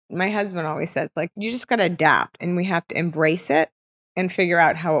my husband always says, like, you just got to adapt and we have to embrace it and figure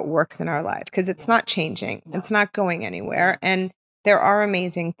out how it works in our life because it's not changing. No. It's not going anywhere. And there are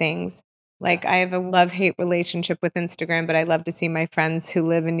amazing things. Like I have a love-hate relationship with Instagram, but I love to see my friends who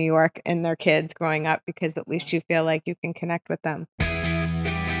live in New York and their kids growing up because at least you feel like you can connect with them.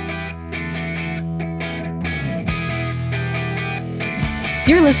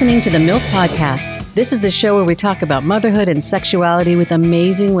 You're listening to the MILF Podcast. This is the show where we talk about motherhood and sexuality with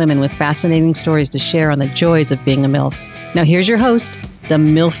amazing women with fascinating stories to share on the joys of being a MILF. Now here's your host, the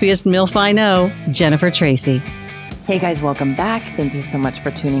MILFiest MILF I know, Jennifer Tracy. Hey guys, welcome back. Thank you so much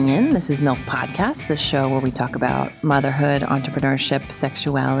for tuning in. This is MILF Podcast, the show where we talk about motherhood, entrepreneurship,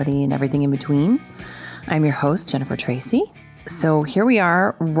 sexuality, and everything in between. I'm your host, Jennifer Tracy. So here we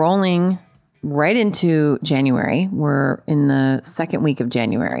are rolling right into January. We're in the second week of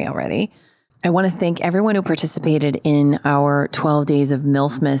January already. I want to thank everyone who participated in our 12 Days of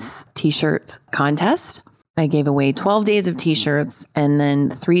MILFmas t-shirt contest. I gave away 12 days of t-shirts, and then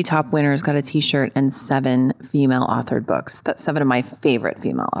 3 top winners got a t-shirt and 7 female authored books. That's 7 of my favorite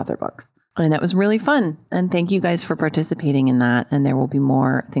female author books. And that was really fun. And thank you guys for participating in that. And there will be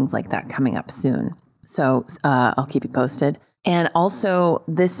more things like that coming up soon. So I'll keep you posted. And also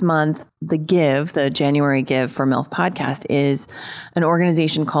this month, the January Give for MILF Podcast is an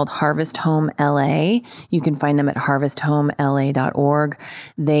organization called Harvest Home LA. You can find them at harvesthomela.org.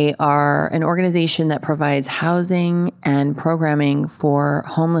 They are an organization that provides housing and programming for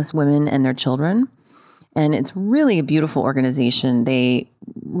homeless women and their children. And it's really a beautiful organization. They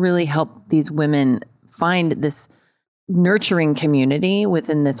really help these women find this nurturing community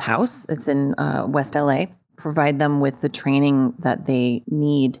within this house. It's in West LA. Provide them with the training that they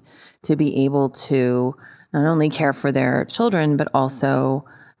need to be able to not only care for their children, but also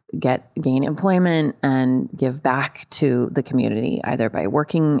gain employment and give back to the community, either by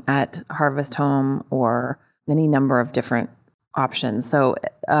working at Harvest Home or any number of different options. So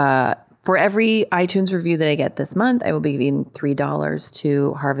for every iTunes review that I get this month, I will be giving $3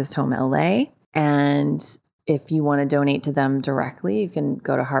 to Harvest Home LA. And if you want to donate to them directly, you can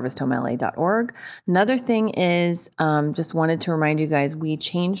go to harvesthomela.org. Another thing is, just wanted to remind you guys, we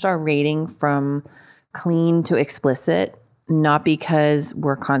changed our rating from clean to explicit, not because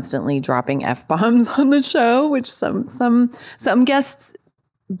we're constantly dropping F-bombs on the show, which some guests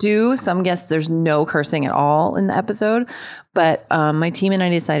do. Some guests, there's no cursing at all in the episode. But my team and I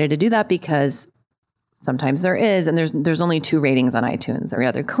decided to do that because sometimes there is, and there's only 2 ratings on iTunes. They're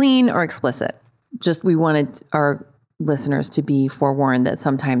either clean or explicit. Just we wanted our listeners to be forewarned that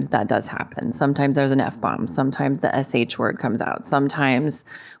sometimes that does happen. Sometimes there's an F-bomb. Sometimes the SH word comes out. Sometimes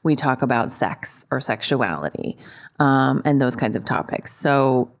we talk about sex or sexuality and those kinds of topics.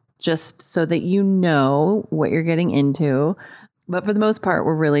 So just so that you know what you're getting into. But for the most part,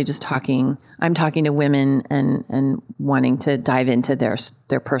 we're really just I'm talking to women and wanting to dive into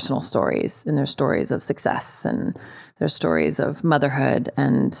their personal stories and their stories of success and their stories of motherhood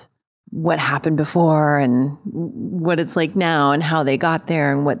and what happened before and what it's like now and how they got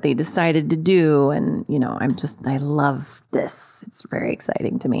there and what they decided to do. And, I love this. It's very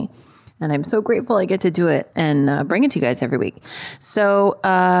exciting to me. And I'm so grateful I get to do it and bring it to you guys every week. So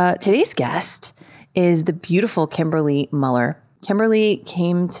today's guest is the beautiful Kimberly Muller. Kimberly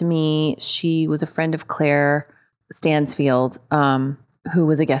came to me. She was a friend of Claire Stansfield, who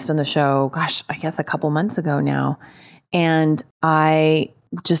was a guest on the show, I guess a couple months ago now. And I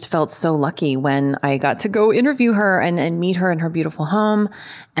just felt so lucky when I got to go interview her and meet her in her beautiful home.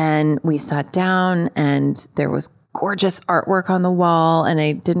 And we sat down and there was gorgeous artwork on the wall. And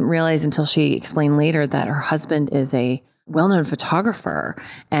I didn't realize until she explained later that her husband is a well-known photographer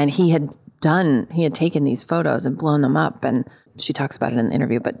and he had taken these photos and blown them up. And she talks about it in the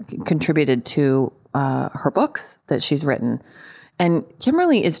interview, but contributed to her books that she's written. And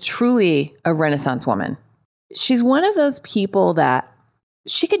Kimberly is truly a Renaissance woman. She's one of those people that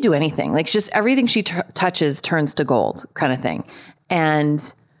she could do anything. Like just everything she touches turns to gold kind of thing.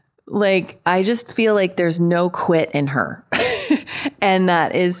 And I just feel like there's no quit in her. And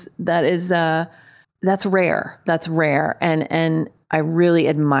that's rare. That's rare. And I really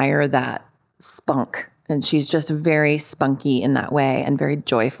admire that spunk. And she's just very spunky in that way and very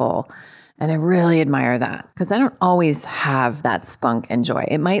joyful. And I really admire that because I don't always have that spunk and joy.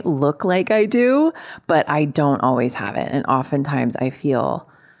 It might look like I do, but I don't always have it. And oftentimes I feel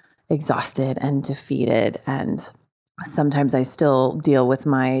exhausted and defeated. And sometimes I still deal with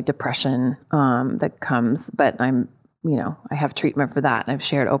my depression that comes, but I have treatment for that. And I've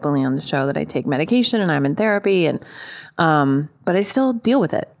shared openly on the show that I take medication and I'm in therapy but I still deal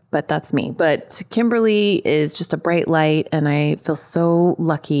with it. but that's me. But Kimberly is just a bright light, and I feel so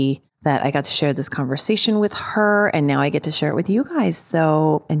lucky that I got to share this conversation with her, and now I get to share it with you guys.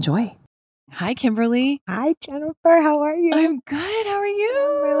 So enjoy. Hi, Kimberly. Hi, Jennifer. How are you? I'm good. How are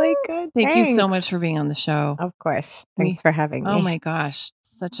you? I'm really good. Thank you so Thanks. much for being on the show. Of course. Thanks for having me. Oh my gosh,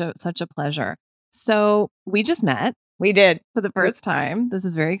 such a pleasure. So we just met We did. for the first time. This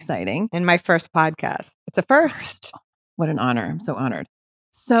is very exciting. In my first podcast. It's a first. What an honor. I'm so honored.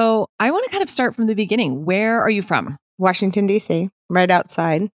 So I want to kind of start from the beginning. Where are you from? Washington, D.C., right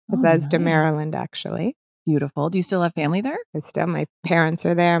outside Bethesda, nice. Maryland, actually. Beautiful. Do you still have family there? It's still, my parents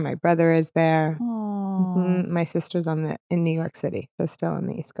are there. My brother is there. Oh. My sister's in New York City, so still on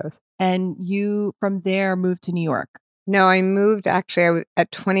the East Coast. And you from there moved to New York? No, I moved actually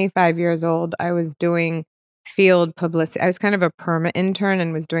at 25 years old. I was doing field publicity. I was kind of a perma intern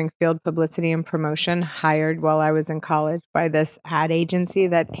and was doing field publicity and promotion, hired while I was in college by this ad agency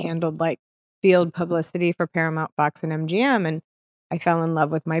that handled like field publicity for Paramount, Fox, and MGM. And I fell in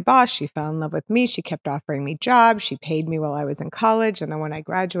love with my boss. She fell in love with me. She kept offering me jobs. She paid me while I was in college. And then when I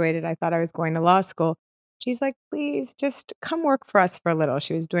graduated, I thought I was going to law school. She's like, please just come work for us for a little.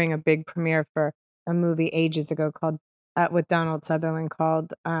 She was doing a big premiere for a movie ages ago called with Donald Sutherland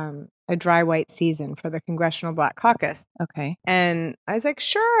called A Dry White Season for the Congressional Black Caucus. Okay. And I was like,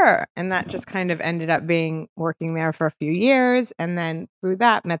 sure. And that just kind of ended up being working there for a few years. And then through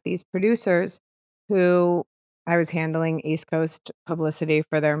that, met these producers who I was handling East Coast publicity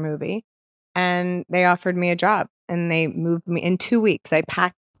for their movie. And they offered me a job and they moved me in 2 weeks. I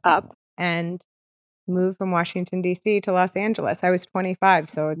packed up and moved from Washington, D.C. to Los Angeles. I was 25.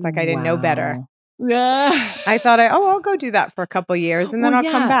 So it's like I didn't know better. Yeah. I thought I'll go do that for a couple years and then I'll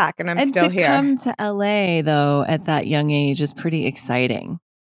come back and I'm still here. And to come to LA though at that young age is pretty exciting.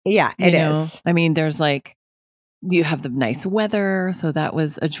 Yeah, it is. I mean, there's like, you have the nice weather. So that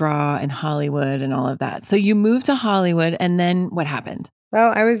was a draw in Hollywood and all of that. So you moved to Hollywood and then what happened?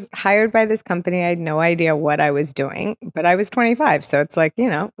 Well, I was hired by this company. I had no idea what I was doing, but I was 25. So it's like,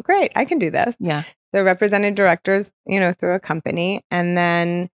 great, I can do this. Yeah. So represented directors, through a company and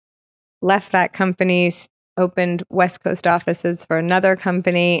then left that company, opened West Coast offices for another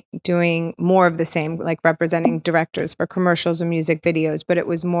company, doing more of the same, like representing directors for commercials and music videos. But it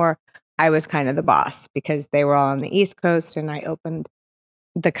was more, I was kind of the boss because they were all on the East Coast and I opened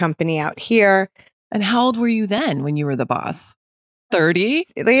the company out here. And how old were you then when you were the boss? 30?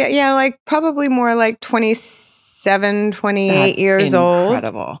 Yeah, like probably more like 27, 28 That's years old.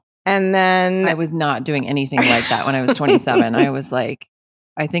 Incredible. And then I was not doing anything like that when I was 27. I was like,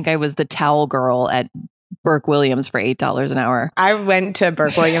 I think I was the towel girl at Burke Williams for $8 an hour. I went to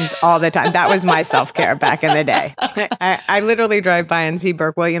Burke Williams all the time. That was my self-care back in the day. I literally drive by and see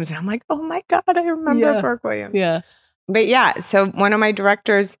Burke Williams and I'm like, oh my God, I remember Burke Williams. Yeah. But yeah, so one of my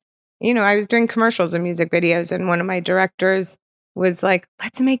directors, I was doing commercials and music videos and one of my directors was like,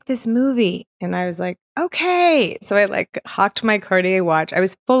 let's make this movie. And I was like, okay. So I like hawked my Cartier watch. I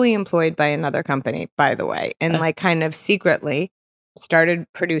was fully employed by another company, by the way, and like kind of secretly started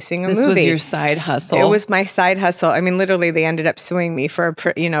producing a movie. This was your side hustle. It was my side hustle. I mean, literally, they ended up suing me for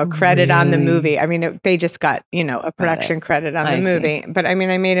credit on the movie. I mean, they just got a production credit on the movie. But I mean,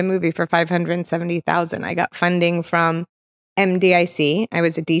 I made a movie for $570,000. I got funding from MDIC. I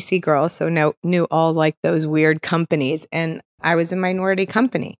was a DC girl, so knew all like those weird companies, and I was a minority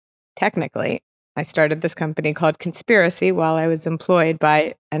company. Technically, I started this company called Conspiracy while I was employed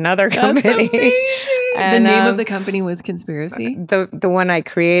by another company. That's amazing. And, the name of the company was Conspiracy? The one I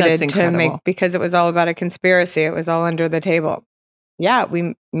created to make, because it was all about a conspiracy. It was all under the table. Yeah,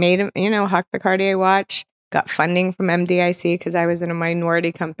 we made him, hawked the Cartier watch, got funding from MDIC because I was in a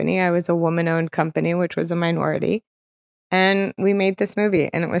minority company. I was a woman-owned company, which was a minority. And we made this movie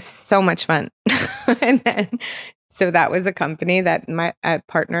and it was so much fun. And then, so that was a company that my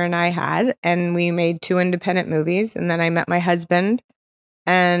partner and I had, and we made 2 independent movies. And then I met my husband.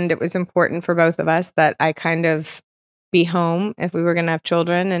 And it was important for both of us that I kind of be home if we were going to have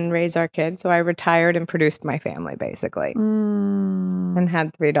children and raise our kids. So I retired and produced my family, basically, and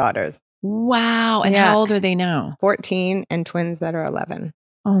had 3 daughters. Wow. And how old are they now? 14 and twins that are 11.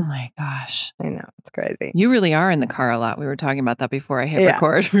 Oh my gosh. I know. It's crazy. You really are in the car a lot. We were talking about that before I hit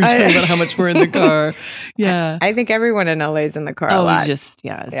record. We were talking about how much we're in the car. Yeah. I think everyone in LA is in the car a lot. It's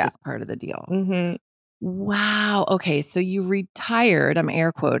just part of the deal. Mm-hmm. Wow. Okay. So you retired, I'm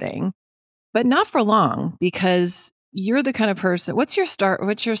air quoting, but not for long because you're the kind of person, what's your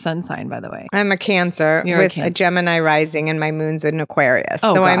sun sign, by the way? I'm a Cancer with a Gemini rising and my moon's in Aquarius.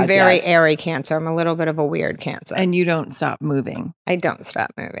 Oh, so God, I'm very airy Cancer. I'm a little bit of a weird Cancer. And you don't stop moving. I don't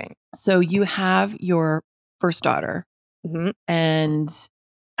stop moving. So you have your first daughter and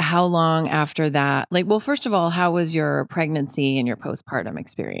how long after that? Like, well, first of all, how was your pregnancy and your postpartum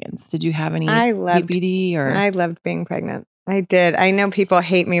experience? Did you have any PPD or? I loved being pregnant. I did. I know people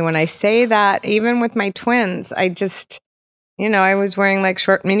hate me when I say that. Even with my twins, I just, I was wearing like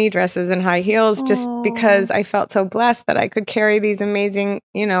short mini dresses and high heels just because I felt so blessed that I could carry these amazing,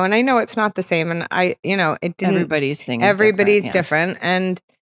 and I know it's not the same. And it didn't. Everybody's thing. Everybody's different. And,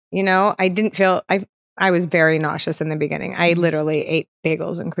 I didn't feel, I was very nauseous in the beginning. I literally ate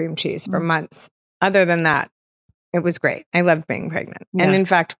bagels and cream cheese for months. Other than that, it was great. I loved being pregnant. Yeah. And in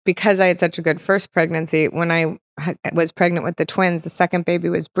fact, because I had such a good first pregnancy, when I was pregnant with the twins, the second baby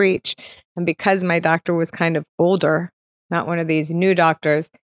was breech. And because my doctor was kind of older, not one of these new doctors,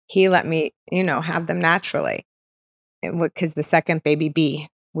 he let me, have them naturally. Because the second baby B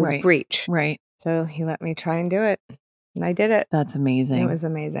was breech. Right. So he let me try and do it. And I did it. That's amazing. It was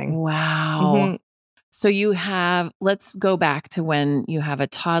amazing. Wow. Mm-hmm. So let's go back to when you have a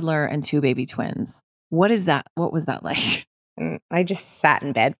toddler and 2 baby twins. What is that? What was that like? I just sat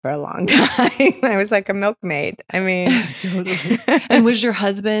in bed for a long time. I was like a milkmaid. I mean, totally. And was your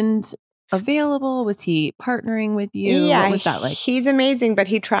husband available? Was he partnering with you? Yeah. What was that like? He's amazing, but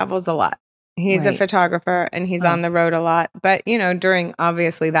he travels a lot. He's a photographer and he's on the road a lot. But, during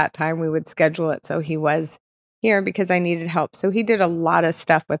obviously that time, we would schedule it so he was here because I needed help. So he did a lot of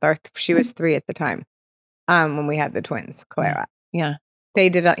stuff with she was 3 at the time when we had the twins, Clara. Yeah. They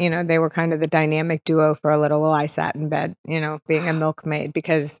did, they were kind of the dynamic duo for a little while I sat in bed, being a milkmaid,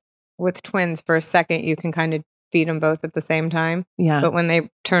 because with twins for a second, you can kind of feed them both at the same time. Yeah. But when they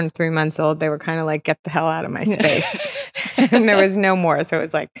turned 3 months old, they were kind of like, get the hell out of my space. And there was no more. So it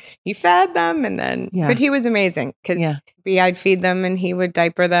was like, you fed them and then, but he was amazing because I'd feed them and he would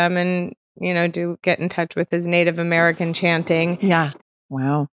diaper them and, get in touch with his Native American chanting. Yeah.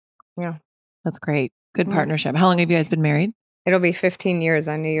 Wow. Yeah. That's great. Good partnership. How long have you guys been married? It'll be 15 years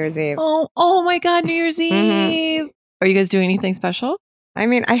on New Year's Eve. Oh my God, New Year's Eve. Are you guys doing anything special? I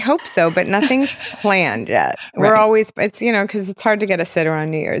mean, I hope so, but nothing's planned yet. We're always, it's, because it's hard to get a sitter on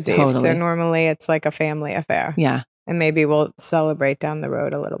New Year's Eve. So normally it's like a family affair. Yeah. And maybe we'll celebrate down the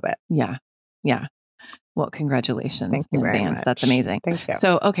road a little bit. Yeah. Yeah. Well, congratulations Thank you in very advance. much. That's amazing. Thank you.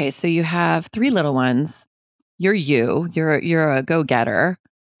 So, okay. So you have 3 little ones. You're a go-getter.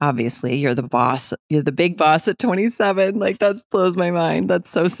 Obviously, you're the boss. You're the big boss at 27. Like, that blows my mind.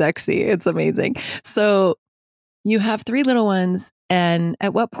 That's so sexy. It's amazing. So you have 3 little ones. And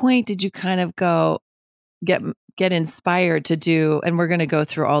at what point did you kind of get inspired to do, and we're going to go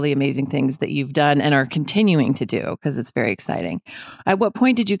through all the amazing things that you've done and are continuing to do because it's very exciting. At what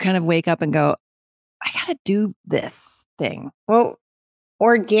point did you kind of wake up and go, I got to do this thing? Well,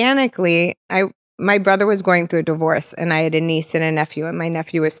 organically, my brother was going through a divorce and I had a niece and a nephew, and my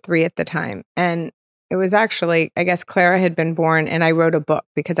nephew was 3 at the time. And it was actually, I guess Clara had been born and I wrote a book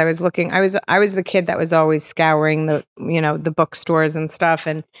because I was the kid that was always scouring the bookstores and stuff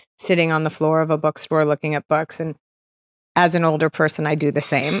and sitting on the floor of a bookstore looking at books. And as an older person, I do the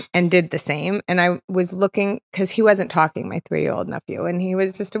same and did the same. And I was looking because he wasn't talking, my 3-year-old nephew, and he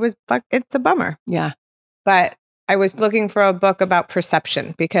was just, it's a bummer. Yeah. But I was looking for a book about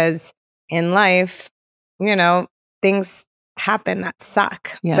perception because in life, things happen that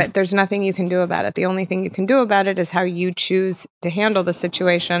suck, but there's nothing you can do about it. The only thing you can do about it is how you choose to handle the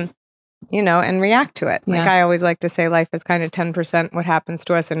situation, and react to it. Like I always like to say, life is kind of 10% what happens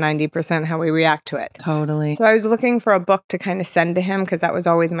to us and 90% how we react to it. Totally. So I was looking for a book to kind of send to him because that was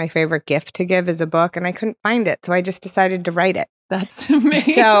always my favorite gift to give, is a book, and I couldn't find it. So I just decided to write it. That's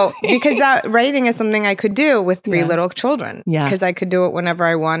amazing. So, because that writing is something I could do with 3 little children. Yeah. Because I could do it whenever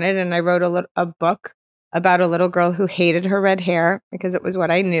I wanted. And I wrote a book about a little girl who hated her red hair because it was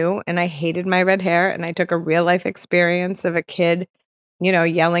what I knew. And I hated my red hair. And I took a real life experience of a kid,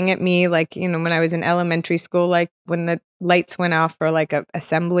 yelling at me, like, when I was in elementary school, like when the lights went off for like a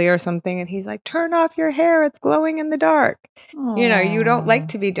assembly or something. And he's like, turn off your hair. It's glowing in the dark. Aww. You don't like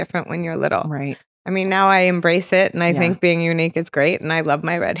to be different when you're little. Right. I mean, now I embrace it and I think being unique is great and I love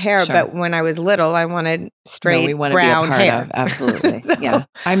my red hair. Sure. But when I was little, I wanted straight brown hair. Absolutely. So. Yeah.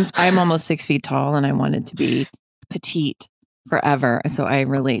 I'm almost 6 feet tall and I wanted to be petite forever. So I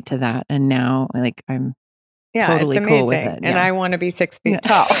relate to that. And now I'm totally it's cool with it. And I want to be 6 feet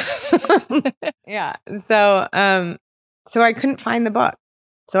tall. Yeah. So I couldn't find the book.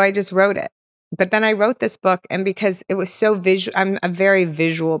 So I just wrote it. But then I wrote this book, and because it was so visual, I'm a very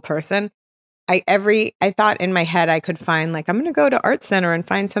visual person. I thought in my head I could find, like, I'm going to go to Art Center and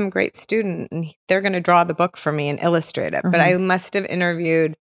find some great student and they're going to draw the book for me and illustrate it. Mm-hmm. But I must have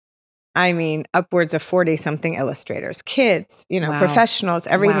interviewed, upwards of 40 something illustrators, kids, professionals,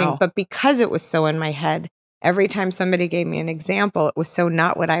 everything. Wow. But because it was so in my head, every time somebody gave me an example, it was so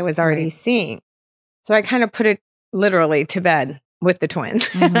not what I was already Right. seeing. So I kind of put it literally to bed with the twins.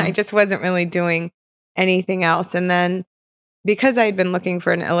 Mhm. I just wasn't really doing anything else. And then because I had been looking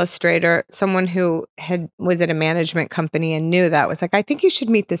for an illustrator, someone who was at a management company and knew that was like, I think you should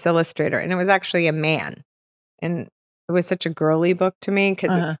meet this illustrator. And it was actually a man. And it was such a girly book to me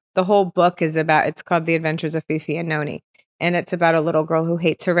because Uh-huh. the whole book is about, it's called The Adventures of Fifi and Noni. And it's about a little girl who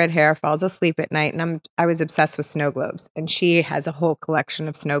hates her red hair, falls asleep at night. And I was obsessed with snow globes. And she has a whole collection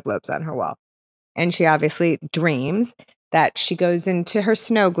of snow globes on her wall. And she obviously dreams that she goes into her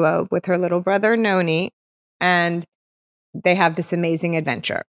snow globe with her little brother, Noni, and they have this amazing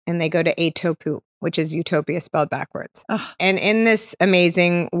adventure. And they go to Atopu, which is utopia spelled backwards. Ugh. And in this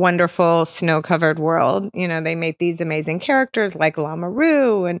amazing, wonderful snow-covered world, they made these amazing characters like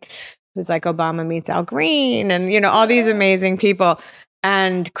Lamaru, and who's like Obama meets Al Green, and all these amazing people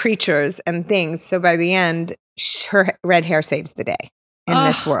and creatures and things. So by the end, her red hair saves the day in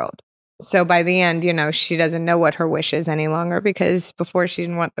this world. So by the end, she doesn't know what her wish is any longer, because before she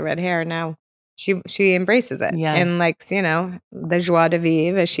didn't want the red hair. Now she embraces it. Yes. And likes, the joie de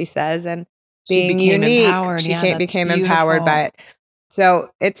vivre, as she says, and She being became unique. empowered. She Yeah, that's became empowered beautiful. by it. So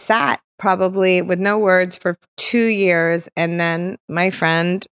it sat probably with no words for 2 years. And then my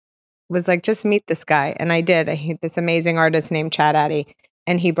friend was like, just meet this guy. And I did. This amazing artist named Chad Addy,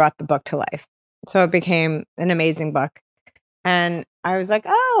 and he brought the book to life. So it became an amazing book. And I was like,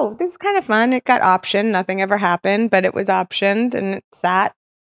 oh, this is kind of fun. It got optioned. Nothing ever happened, but it was optioned, and it sat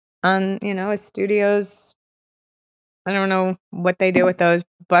on, a studio's. I don't know what they do with those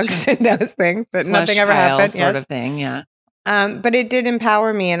books and those things, but Slush nothing ever pile happened. sort Yes. of thing. Yeah. But it did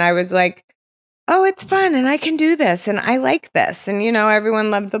empower me, and I was like, oh, it's fun, and I can do this, and I like this. And, everyone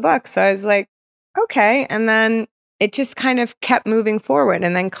loved the book. So I was like, okay. And then it just kind of kept moving forward.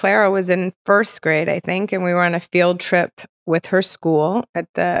 And then Clara was in first grade, I think, and we were on a field trip with her school at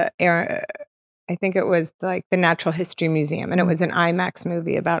I think it was like the Natural History Museum, and it was an IMAX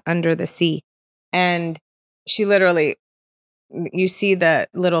movie about under the sea. And she literally, you see the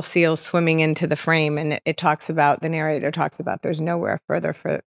little seals swimming into the frame, and the narrator talks about there's nowhere further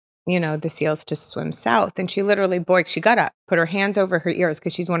for, the seals to swim south. And she literally, she got up, put her hands over her ears,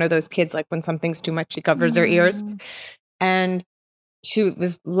 because she's one of those kids, like when something's too much, she covers her ears. And she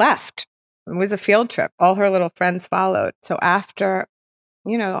was left. It was a field trip. All her little friends followed. So after,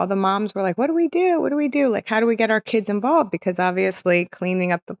 all the moms were like, what do we do? What do we do? Like, how do we get our kids involved? Because obviously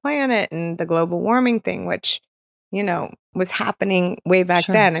cleaning up the planet and the global warming thing, which, was happening way back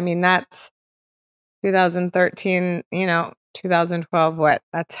Sure. then. I mean, that's 2013, 2012, what?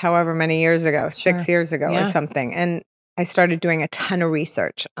 That's however many years ago, Sure. 6 years ago Yeah. or something. And I started doing a ton of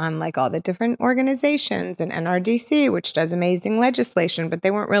research on like all the different organizations, and NRDC, which does amazing legislation, but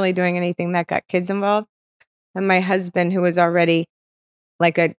they weren't really doing anything that got kids involved. And my husband, who was already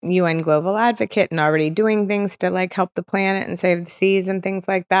like a UN global advocate and already doing things to like help the planet and save the seas and things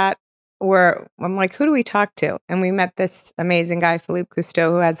like that, I'm like, who do we talk to? And we met this amazing guy, Philippe Cousteau,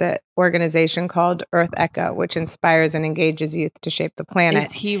 who has an organization called Earth Echo, which inspires and engages youth to shape the planet.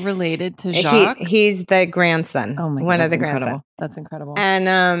 Is he related to Jacques? He's the grandson. Oh my God, one of the that's incredible. grandsons. That's incredible.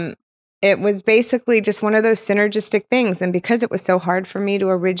 And it was basically just one of those synergistic things. And because it was so hard for me to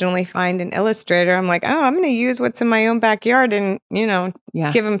originally find an illustrator, I'm like, oh, I'm going to use what's in my own backyard and,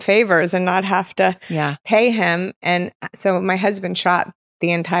 Yeah. give him favors and not have to Yeah. pay him. And so my husband shot the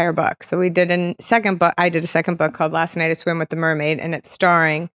entire book. So we did a second book. I did a second book called Last Night I Swim with the Mermaid, and it's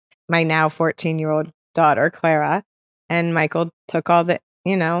starring my now 14-year-old daughter, Clara. And Michael took all the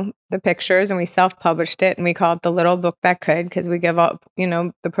pictures, and we self-published it, and we call it The Little Book That Could, because we give up,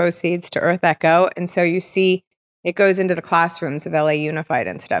 the proceeds to Earth Echo. And so you see it goes into the classrooms of LA Unified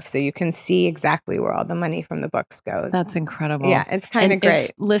and stuff. So you can see exactly where all the money from the books goes. That's incredible. Yeah, it's kind of great.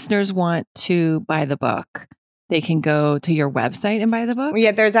 If listeners want to buy the book, they can go to your website and buy the book?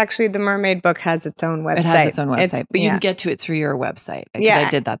 Yeah, there's actually, the Mermaid book has its own website. It has its own website, but you yeah. can get to it through your website. Because Yeah. I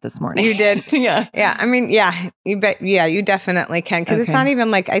did that this morning. You did? Yeah. Yeah, I mean, yeah, you bet. Yeah, you definitely can, because it's Okay. not even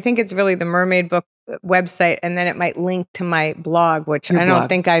like, I think it's really the Mermaid book website, and then it might link to my blog, which Your I don't blog.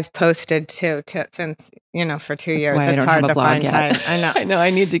 think I've posted to since for 2 That's years. why I It's don't hard have a to blog find yet. time. I know. I know. I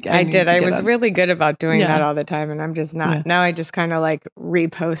need to. I need did. to I get was on. really good about doing Yeah. that all the time, and I'm just not. Yeah. Now I just kind of like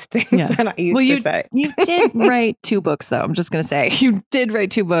repost things Yeah. that I used Well, to say. You did write 2 books, though. I'm just going to say you did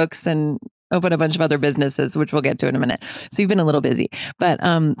write 2 books and open a bunch of other businesses, which we'll get to in a minute. So you've been a little busy, but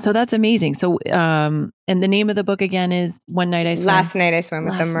so that's amazing. So and the name of the book again is One Night I Swam. Last Night I Swim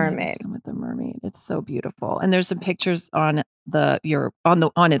with the Last Night I Mermaid. Swam with the Mermaid. It's so beautiful, and there's some pictures on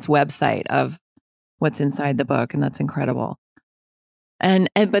its website of what's inside the book, and that's incredible. And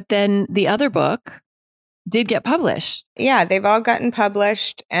but then the other book did get published. Yeah, they've all gotten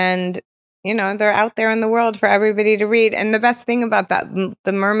published, and they're out there in the world for everybody to read. And the best thing about that,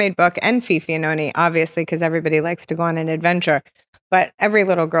 the Mermaid book and Fifi and Noni, obviously, because everybody likes to go on an adventure, but every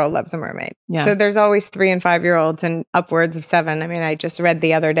little girl loves a mermaid. Yeah. So there's always 3 and 5 year olds and upwards of 7. I mean, I just read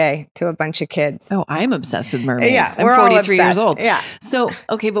the other day to a bunch of kids. Oh, I'm obsessed with mermaids. Yeah, I'm we're all 43 years obsessed. old. Yeah. So,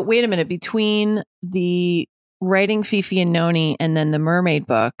 okay, but wait a minute. Between the writing Fifi and Noni and then the Mermaid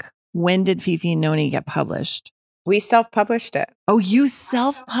book, when did Fifi and Noni get published? We self-published it. Oh, you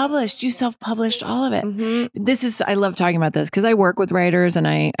self-published. You self-published all of it. Mm-hmm. I love talking about this because I work with writers and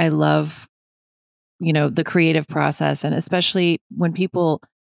I love, the creative process. And especially when people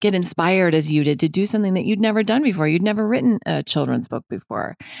get inspired as you did to do something that you'd never done before. You'd never written a children's book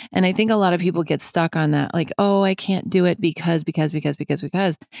before. And I think a lot of people get stuck on that. Like, oh, I can't do it because.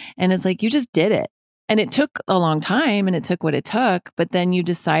 And it's like, you just did it. And it took a long time and it took what it took, but then you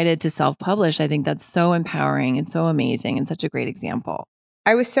decided to self-publish. I think that's so empowering and so amazing and such a great example.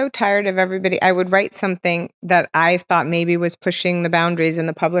 I was so tired of everybody. I would write something that I thought maybe was pushing the boundaries, and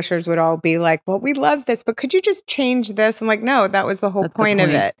the publishers would all be like, well, we love this, but could you just change this? I'm like, no, that was the whole point of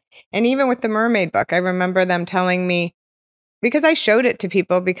it. And even with the Mermaid book, I remember them telling me, because I showed it to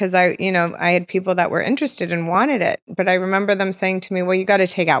people because I had people that were interested and wanted it. But I remember them saying to me, well, you got to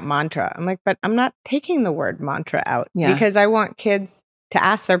take out mantra. I'm like, but I'm not taking the word mantra out because I want kids to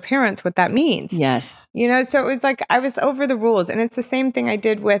ask their parents what that means. Yes. So it was like I was over the rules. And it's the same thing I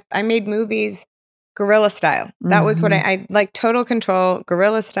did I made movies guerrilla style. That was what I like, total control,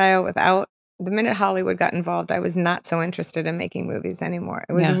 guerrilla style. Without the minute Hollywood got involved, I was not so interested in making movies anymore.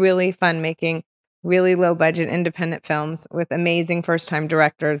 It was really fun making really low budget independent films with amazing first time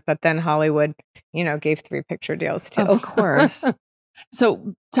directors that then Hollywood, gave 3 picture deals to. Of course.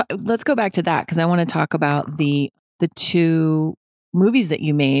 So let's go back to that because I want to talk about the 2 movies that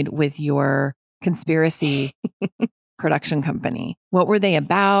you made with your conspiracy production company. What were they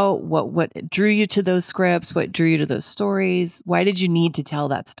about? What drew you to those scripts? What drew you to those stories? Why did you need to tell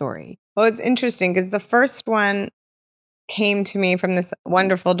that story? Well, it's interesting because the first one came to me from this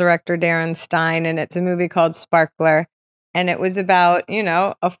wonderful director, Darren Stein, and it's a movie called Sparkler. And it was about, a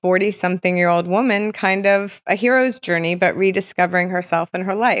 40-something-year-old woman, kind of a hero's journey, but rediscovering herself and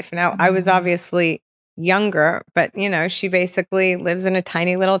her life. Now, I was obviously younger, but, she basically lives in a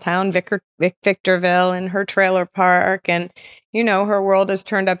tiny little town, Victorville, in her trailer park. And, her world is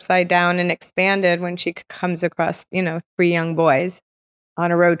turned upside down and expanded when she comes across, 3 young boys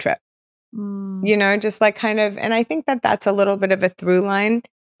on a road trip. Just like kind of, and I think that that's a little bit of a through line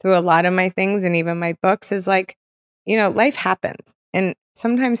through a lot of my things and even my books is like, life happens. And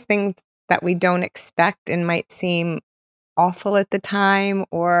sometimes things that we don't expect and might seem awful at the time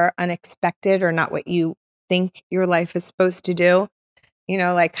or unexpected or not what you think your life is supposed to do,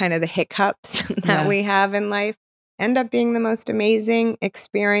 like kind of the hiccups that we have in life end up being the most amazing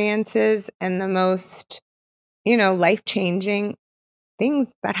experiences and the most, life-changing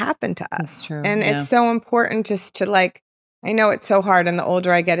things that happen to us. That's true. And it's so important just to I know it's so hard and the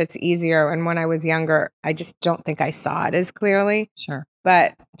older I get, it's easier. And when I was younger, I just don't think I saw it as clearly. Sure.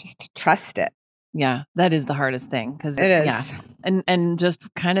 But just to trust it. Yeah, that is the hardest thing because it is. Yeah, and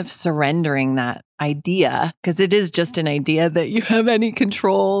just kind of surrendering that idea because it is just an idea that you have any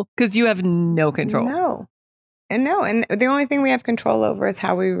control because you have no control. No, and the only thing we have control over is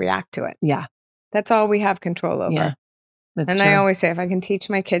how we react to it. Yeah, that's all we have control over. Yeah, that's true. I always say if I can teach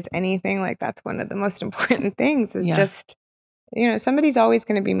my kids anything, that's one of the most important things is just somebody's always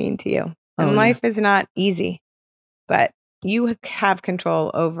going to be mean to you, and life is not easy, but you have control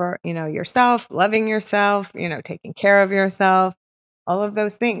over, yourself, loving yourself, taking care of yourself, all of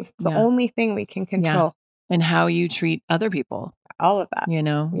those things. It's the only thing we can control. Yeah. And how you treat other people. All of that.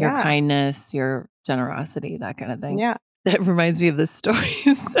 Your kindness, your generosity, that kind of thing. Yeah. That reminds me of this story.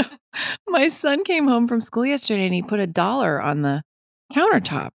 So my son came home from school yesterday and he put $1 on the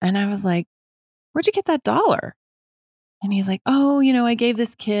countertop. And I was like, where'd you get that $1? And he's like, oh, I gave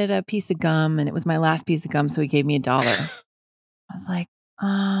this kid a piece of gum and it was my last piece of gum. So he gave me $1. I was like,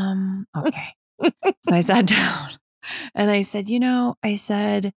 okay. So I sat down and I said,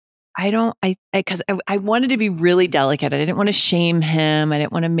 because I wanted to be really delicate. I didn't want to shame him. I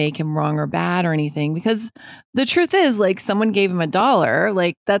didn't want to make him wrong or bad or anything because the truth is someone gave him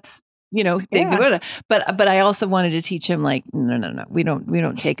 $1, that's, but I also wanted to teach him no, we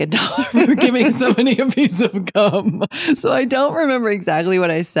don't take $1 for giving somebody a piece of gum. So I don't remember exactly what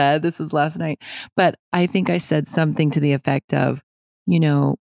I said. This was last night, but I think I said something to the effect of,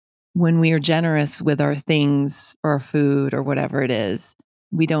 when we are generous with our things or our food or whatever it is,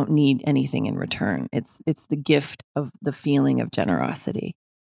 we don't need anything in return. It's the gift of the feeling of generosity.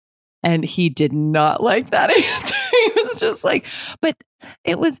 And he did not like that answer. He was just like, but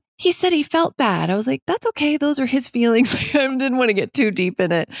he said he felt bad. I was like, that's okay. Those are his feelings. I didn't want to get too deep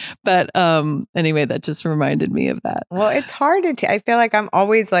in it. But anyway, that just reminded me of that. Well, it's hard I feel like I'm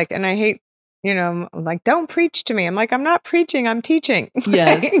always like, and I hate, like, don't preach to me. I'm like, I'm not preaching, I'm teaching.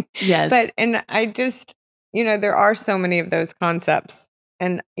 Yes. Yes. But, and I just, there are so many of those concepts.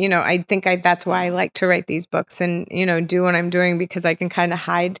 And, I think that's why I like to write these books and, do what I'm doing, because I can kind of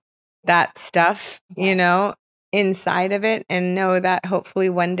hide that stuff, inside of it, and know that hopefully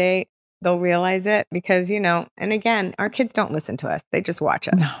one day they'll realize it, because, and again, our kids don't listen to us. They just watch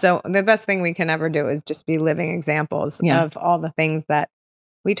us. No. So the best thing we can ever do is just be living examples of all the things that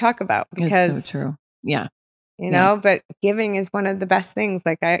we talk about, because it's so true. Yeah. But giving is one of the best things.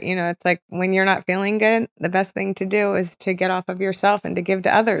 Like it's like when you're not feeling good, the best thing to do is to get off of yourself and to give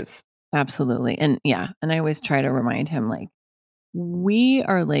to others. Absolutely. And and I always try to remind him, like, we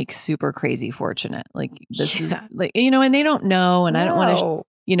are like super crazy fortunate. Like this is like, and they don't know. And I don't want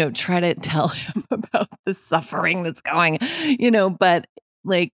to, try to tell him about the suffering that's going, but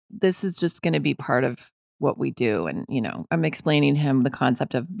like, this is just going to be part of what we do. And, I'm explaining him the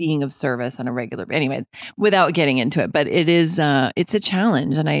concept of being of service on a regular, anyway, without getting into it, but it is, it's a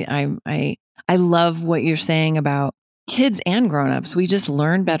challenge. And I love what you're saying about kids and grownups. We just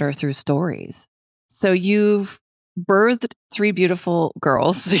learn better through stories. So you've birthed 3 beautiful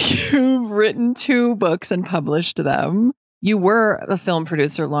girls. You've written 2 books and published them. You were a film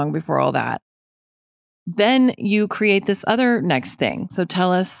producer long before all that. Then you create this other next thing. So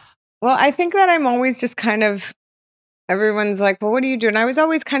tell us. Well, I think that I'm always just kind of, everyone's like, well, what do you do? And I was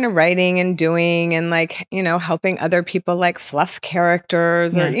always kind of writing and doing and like, helping other people like fluff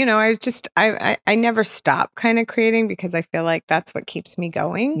characters or, I was just, I never stop kind of creating, because I feel like that's what keeps me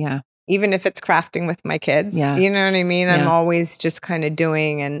going. Yeah. Even if it's crafting with my kids, Yeah. you know what I mean? Yeah. I'm always just kind of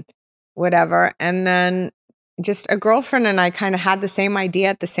doing and whatever. And then just a girlfriend and I kind of had the same idea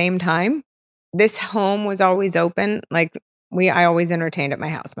at the same time. This home was always open. Like I always entertained at my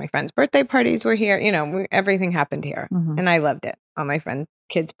house. My friends' birthday parties were here. Everything happened here. Mm-hmm. And I loved it. All my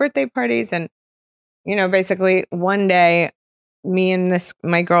kids' birthday parties. And, basically one day, me and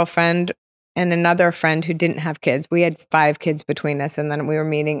my girlfriend and another friend who didn't have kids, we had 5 kids between us. And then we were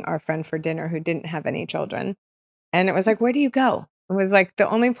meeting our friend for dinner who didn't have any children. And it was like, where do you go? It was like the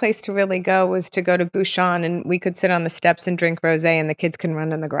only place to really go was to go to Bouchon, and we could sit on the steps and drink rosé and the kids can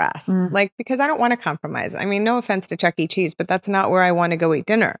run in the grass. Like, because I don't want to compromise. I mean, no offense to Chuck E. Cheese, but that's not where I want to go eat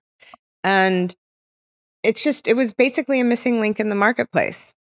dinner. And it was basically a missing link in the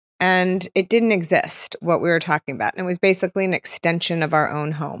marketplace. And it didn't exist, what we were talking about. And it was basically an extension of our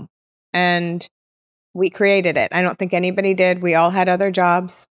own home. And we created it. I don't think anybody did. We all had other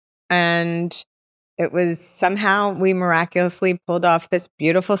jobs. And it was somehow we miraculously pulled off this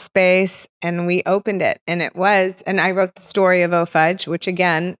beautiful space and we opened it. And I wrote the story of O'Fudge, which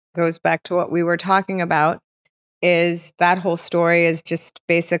again goes back to what we were talking about, is that whole story is just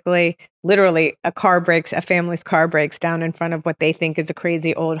basically literally a family's car breaks down in front of what they think is a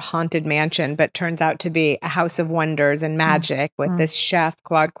crazy old haunted mansion, but turns out to be a house of wonders and magic with this chef,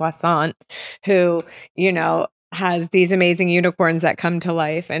 Claude Croissant, who, has these amazing unicorns that come to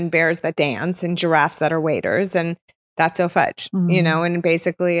life and bears that dance and giraffes that are waiters. And that's O'Fudge, and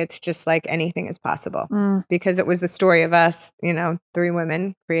basically it's just like anything is possible because it was the story of us, 3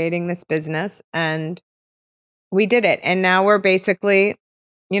 women creating this business, and we did it. And now we're basically,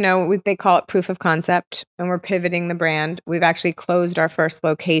 they call it proof of concept, and we're pivoting the brand. We've actually closed our first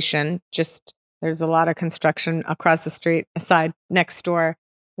location. There's a lot of construction across the street, next door.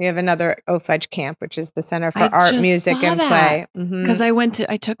 We have another O'Fudge Camp, which is the Center for Art, Music, and Play. Because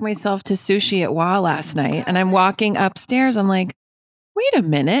I took myself to sushi at WA last night, and I'm walking upstairs. I'm like, wait a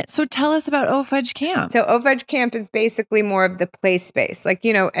minute. So tell us about O'Fudge Camp. So O'Fudge Camp is basically more of the play space. Like,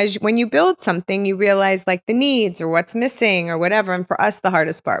 when you build something, you realize like the needs or what's missing or whatever. And for us, the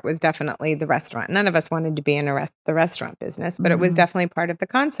hardest part was definitely the restaurant. None of us wanted to be in the restaurant business, but it was definitely part of the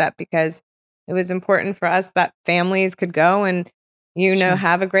concept because it was important for us that families could go and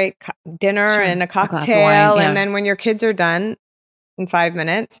have a great dinner and a cocktail. And then when your kids are done in 5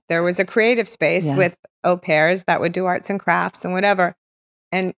 minutes, there was a creative space with au pairs that would do arts and crafts and whatever.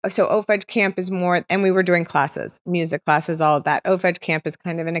 And so O'Fudge Camp is more, and we were doing classes, music classes, all of that. O'Fudge Camp is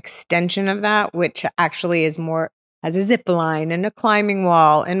kind of an extension of that, which actually is more, has a zip line and a climbing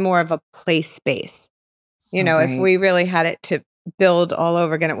wall and more of a play space. If we really had it to build all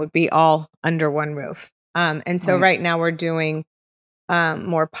over again, it would be all under one roof. And so right now we're doing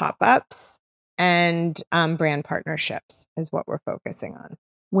more pop-ups and brand partnerships is what we're focusing on.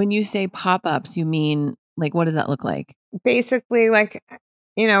 When you say pop-ups, you mean like, what does that look like? Basically, like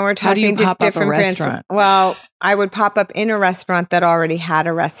we're How do you talking to pop up a different brands. restaurant? Well, I would pop up in a restaurant that already had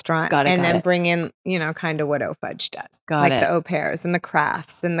a restaurant Got and then it. bring in, kind of what Au Fudge does. Got like it. the au pairs and the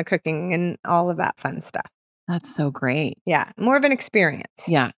crafts and the cooking and all of that fun stuff. That's so great. Yeah. More of an experience.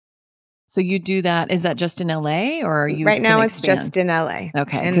 Yeah. So you do that. Is that just in LA or you Right now can it's just expand? in LA.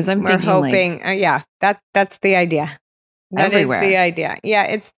 Okay. And Because I'm we're thinking hoping, that's the idea. That Everywhere. is the idea. Yeah.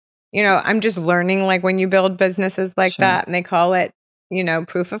 It's, I'm just learning like when you build businesses like Sure. that and they call it,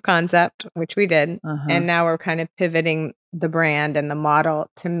 proof of concept, which we did. Uh-huh. And now we're kind of pivoting the brand and the model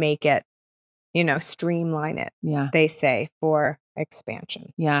to make it, streamline it, Yeah. they say, for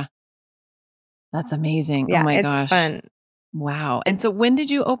expansion. Yeah. That's amazing. Yeah, Oh my it's gosh. fun. Wow. And so when did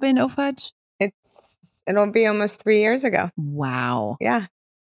you open Au Fudge? It'll be almost 3 years ago. Wow. Yeah.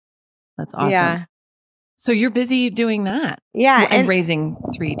 That's awesome. Yeah. So you're busy doing that. Yeah. Well, and raising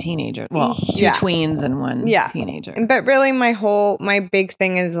 3 teenagers. Well, 2 Yeah. tweens and 1 teenager. But really my big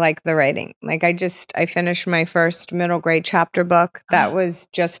thing is like the writing. Like I finished my first middle grade chapter book that was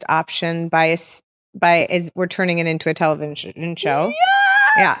just optioned we're turning it into a television show. Yes!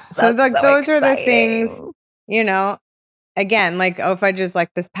 Yeah. So That's so those are the exciting. things, again, like Au Fudge is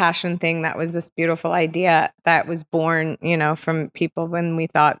like this passion thing that was this beautiful idea that was born, from people when we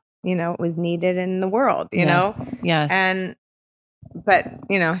thought, it was needed in the world, Yes. Yes. But,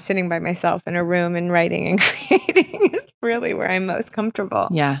 sitting by myself in a room and writing and creating is really where I'm most comfortable.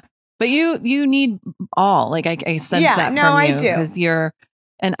 Yeah. But you need all. Like I sense that from you. I do. Because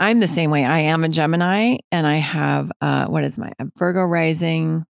and I'm the same way. I am a Gemini and I have, Virgo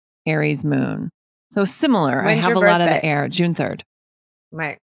rising, Aries moon. So similar. When's I have your a lot of the birthday? air. June 3rd.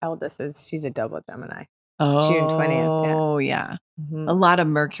 My eldest she's a double Gemini. Oh, June 20th. Yeah. Oh, yeah. Mhm. A lot of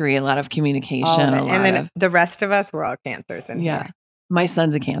Mercury, a lot of communication. All of it. a lot And then of, the rest of us, we're all Cancers in yeah. here. My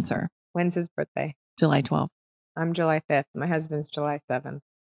son's a Cancer, When's his birthday? July 12th. I'm July 5th. My husband's July 7th.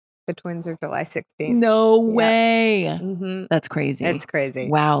 The twins are July 16th. No Yeah. way. Mm-hmm. That's crazy. It's crazy.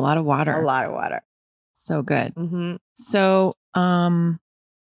 Wow. A lot of water. A lot of water. So good. Mm-hmm. So,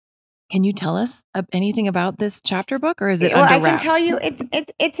 can you tell us anything about this chapter book, or is it Well, under I can wraps? tell you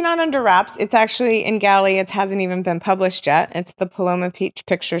it's not under wraps. It's actually in Galley. It hasn't even been published yet. It's the Paloma Peach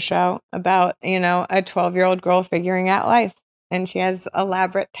Picture Show about, a 12-year-old girl figuring out life. And she has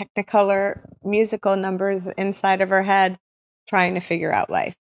elaborate Technicolor musical numbers inside of her head trying to figure out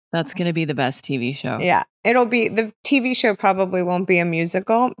life. That's going to be the best TV show. Yeah. The TV show probably won't be a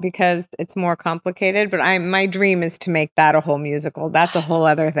musical because it's more complicated, but my dream is to make that a whole musical. That's a whole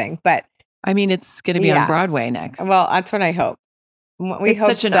other thing. But I mean, it's going to be on Broadway next. well, that's what I hope. It's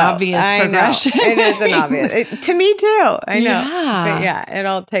such an obvious progression. It is an obvious. To me too. I know. Yeah. But yeah, it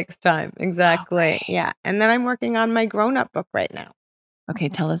all takes time. Exactly. So Yeah. And then I'm working on my grown-up book right now. Okay,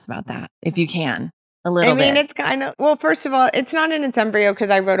 tell us about that if you can. A little bit. It's kind of, well, first of all, it's not in its embryo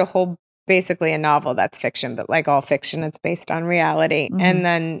because I wrote basically a novel that's fiction, but like all fiction, it's based on reality. Mhm. And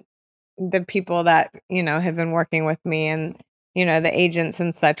then the people that, have been working with me and, the agents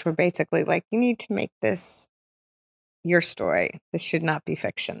and such were basically like, you need to make this your story. This should not be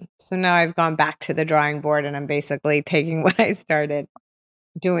fiction. So now I've gone back to the drawing board and I'm basically taking what I started,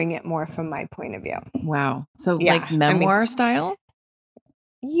 doing it more from my point of view. Wow. So Yeah, like memoir style?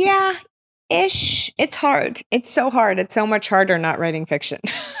 Yeah. Ish. It's hard. It's so hard. It's so much harder not writing fiction.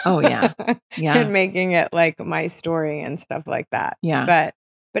 Oh, yeah. Yeah. And making it like my story and stuff like that. Yeah.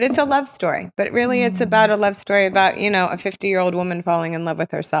 But it's a love story. But really it's about a love story about, a 50-year-old woman falling in love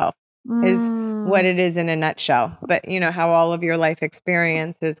with herself is what it is in a nutshell. But how all of your life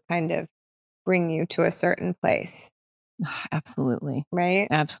experiences kind of bring you to a certain place. Absolutely. Right?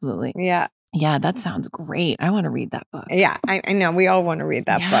 Absolutely. Yeah. Yeah, that sounds great. I want to read that book. Yeah, I know. We all want to read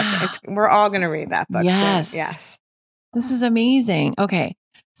that book. We're all going to read that book. Yes. Soon. Yes. This is amazing. Okay.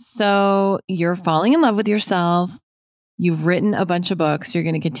 So you're falling in love with yourself. You've written a bunch of books. You're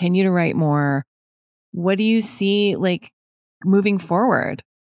going to continue to write more. What do you see like moving forward?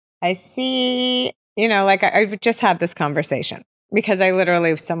 I see, like I've just had this conversation because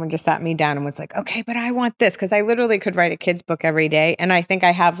someone just sat me down and was like, okay, but I want this. Cause I literally could write a kid's book every day. And I think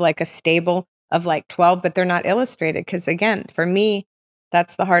I have like a stable of like 12, but they're not illustrated. Cause again, for me,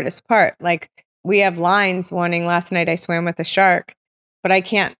 that's the hardest part. Like we have lines warning last night I swam with a shark, but I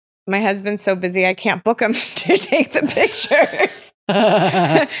can't, my husband's so busy. I can't book him to take the pictures.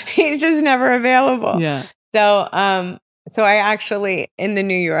 He's just never available. Yeah. So I actually, in the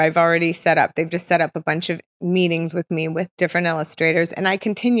new year, they've just set up a bunch of meetings with me with different illustrators. And I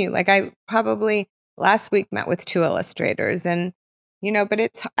continue, like I probably last week met with 2 illustrators and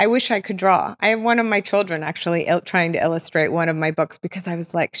but I wish I could draw. I have one of my children actually trying to illustrate one of my books because I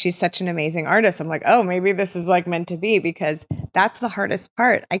was like, she's such an amazing artist. I'm like, oh, maybe this is like meant to be, because that's the hardest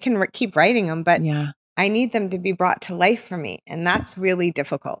part. I can keep writing them, but I need them to be brought to life for me. And that's really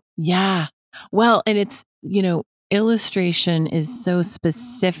difficult. Yeah. Well, and it's, illustration is so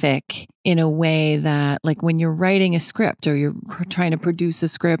specific in a way that, like, when you're writing a script or you're trying to produce a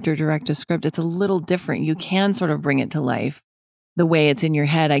script or direct a script, it's a little different. You can sort of bring it to life the way it's in your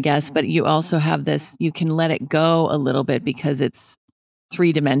head, I guess, but you also have this, you can let it go a little bit because it's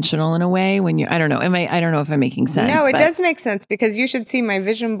three-dimensional in a way when I don't know. I don't know if I'm making sense. No, it does make sense, because you should see my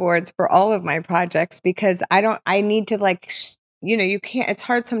vision boards for all of my projects, because I need to you can't, it's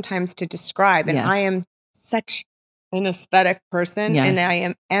hard sometimes to describe. And I am such an aesthetic person and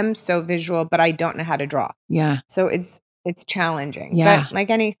I am so visual, but I don't know how to draw. Yeah. So it's challenging. Yeah. But like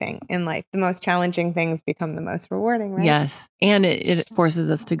anything in life, the most challenging things become the most rewarding, right? Yes. And it forces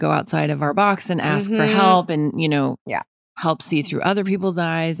us to go outside of our box and ask for help and, help see through other people's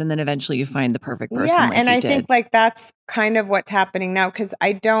eyes. And then eventually you find the perfect person. Yeah. And I think like that's kind of what's happening now, because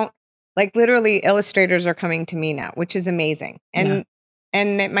I don't, like, literally illustrators are coming to me now, which is amazing. And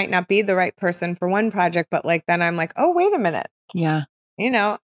it might not be the right person for one project, but like, then I'm like, oh, wait a minute. Yeah.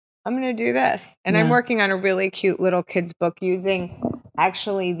 I'm going to do this. And I'm working on a really cute little kids book using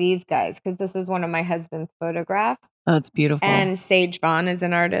actually these guys, because this is one of my husband's photographs. Oh, it's beautiful. And Sage Vaughn is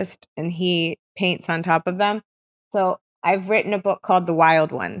an artist and he paints on top of them. So I've written a book called The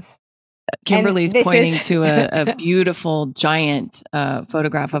Wild Ones. Kimberly's pointing to a beautiful giant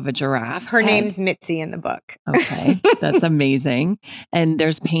photograph of a giraffe. Her name's Mitzi in the book. Okay, that's amazing. And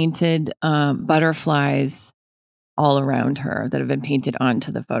there's painted butterflies all around her that have been painted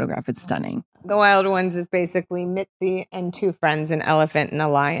onto the photograph. It's stunning. The Wild Ones is basically Mitzi and two friends, an elephant and a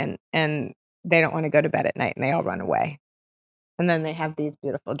lion, and they don't want to go to bed at night and they all run away. And then they have these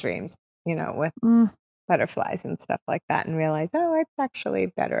beautiful dreams, with butterflies and stuff like that, and realize, oh, it's actually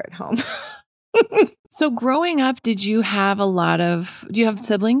better at home. So growing up, do you have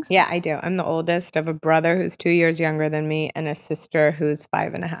siblings? Yeah, I do. I'm the oldest. I have a brother who's 2 years younger than me and a sister who's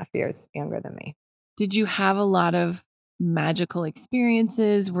 5.5 years younger than me. Did you have a lot of magical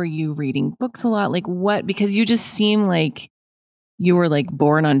experiences? Were you reading books a lot? Like what? Because you just seem like you were like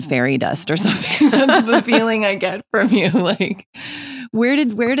born on fairy dust or something. That's the feeling I get from you. Like, where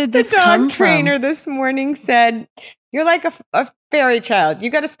did this come from? The dog trainer this morning said, you're like a fairy child. You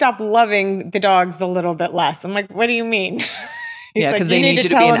got to stop loving the dogs a little bit less. I'm like, what do you mean? Yeah, because they need you to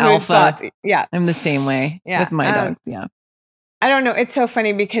be an alpha. Yeah. I'm the same way with my dogs. Yeah. I don't know. It's so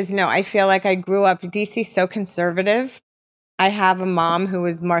funny because I feel like I grew up, DC's so conservative. I have a mom who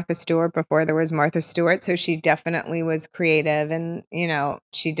was Martha Stewart before there was Martha Stewart. So she definitely was creative. And,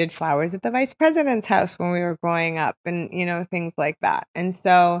 she did flowers at the vice president's house when we were growing up and, things like that. And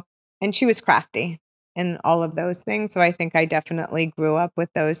she was crafty and all of those things. So I think I definitely grew up with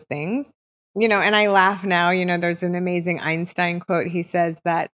those things, and I laugh now, there's an amazing Einstein quote. He says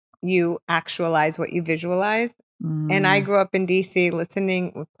that you actualize what you visualize. And I grew up in DC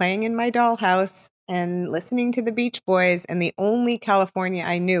playing in my dollhouse and listening to the Beach Boys. And the only California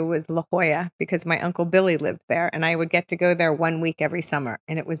I knew was La Jolla because my Uncle Billy lived there. And I would get to go there 1 week every summer.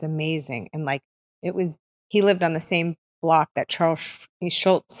 And it was amazing. And he lived on the same block that Charles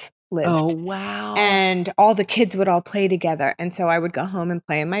Schultz lived. Oh, wow. And all the kids would all play together. And so I would go home and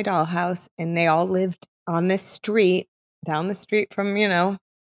play in my dollhouse. And they all lived on this street, down the street from,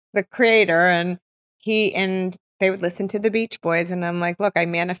 the creator. And they would listen to the Beach Boys. And I'm like, look, I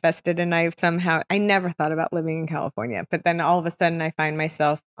manifested and I never thought about living in California. But then all of a sudden I find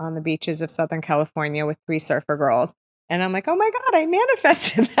myself on the beaches of Southern California with 3 surfer girls. And I'm like, oh my God, I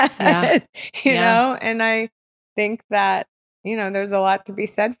manifested that, know? And I think that, there's a lot to be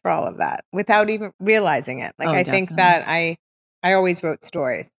said for all of that without even realizing it. Like, I think that I always wrote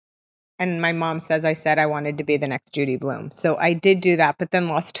stories. And my mom says I said I wanted to be the next Judy Blume. So I did do that, but then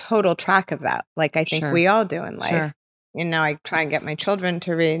lost total track of that. Like I think we all do in life. Sure. And now I try and get my children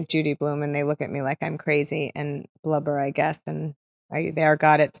to read Judy Blume and they look at me like I'm crazy and blubber, I guess. And are you there,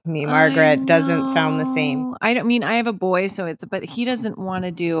 God? It's me, Margaret. Doesn't sound the same. I have a boy, but he doesn't want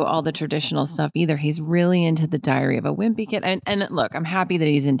to do all the traditional stuff either. He's really into the Diary of a Wimpy Kid. And look, I'm happy that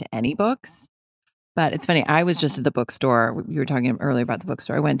he's into any books. But it's funny, I was just at the bookstore. You were talking earlier about the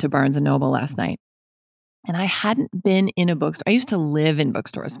bookstore. I went to Barnes & Noble last night. And I hadn't been in a bookstore. I used to live in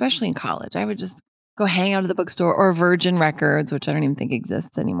bookstores, especially in college. I would just go hang out at the bookstore or Virgin Records, which I don't even think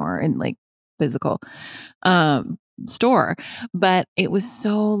exists anymore in like physical store. But it was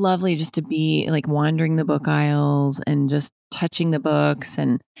so lovely just to be like wandering the book aisles and just touching the books.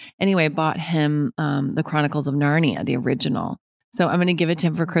 And anyway, I bought him The Chronicles of Narnia, the original. So I'm going to give it to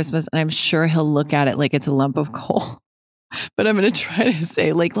him for Christmas, and I'm sure he'll look at it like it's a lump of coal. But I'm going to try to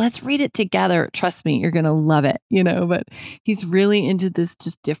say, like, let's read it together. Trust me, you're going to love it, but he's really into this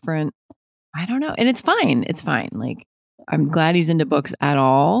just different, I don't know. And it's fine. It's fine. Like, I'm glad he's into books at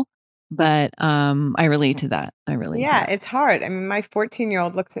all. But I relate to that. I relate to that. It's hard. I mean, my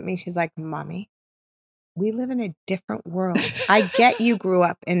 14-year-old looks at me. She's like, Mommy, we live in a different world. I get you grew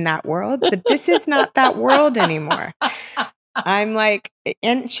up in that world, but this is not that world anymore. I'm like,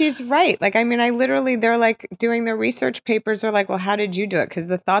 and she's right. Like, I mean, they're like doing their research papers. They're like, well, how did you do it? Because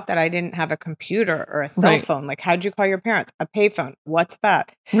the thought that I didn't have a computer or a cell phone, like, how'd you call your parents? A payphone. What's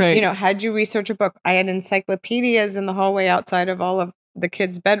that? Right. How'd you research a book? I had encyclopedias in the hallway outside of all of the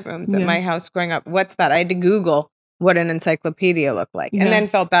kids' bedrooms at my house growing up. What's that? I had to Google what an encyclopedia looked like, and then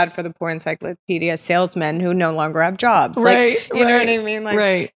felt bad for the poor encyclopedia salesmen who no longer have jobs. Right. Like, you know what I mean? Like,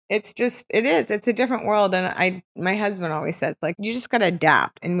 right. It's a different world. And my husband always says, like, you just got to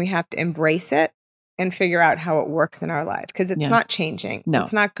adapt, and we have to embrace it and figure out how it works in our life, because it's not changing. No.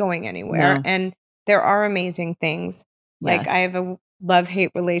 It's not going anywhere. No. And there are amazing things. Like, Yes. I have a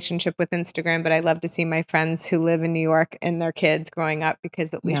love-hate relationship with Instagram, but I love to see my friends who live in New York and their kids growing up,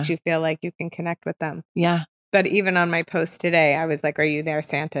 because at least you feel like you can connect with them. Yeah. But even on my post today, I was like, "Are you there,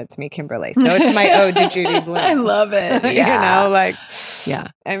 Santa? It's me, Kimberly." So it's my ode to Judy Blume. I love it. Yeah. Yeah.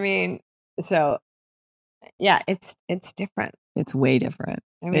 I mean, so yeah, it's different. It's way different.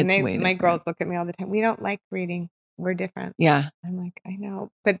 I mean, my girls look at me all the time. We don't like reading. We're different. Yeah. I'm like, I know,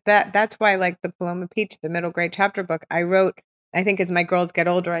 but that's why, like, the Paloma Peach, the middle grade chapter book I wrote. I think as my girls get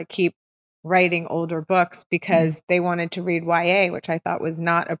older, I keep writing older books because they wanted to read YA, which I thought was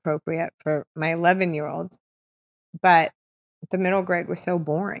not appropriate for my 11-year-olds. But the middle grade was so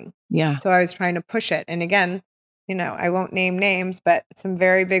boring. Yeah. So I was trying to push it. And again, I won't name names, but some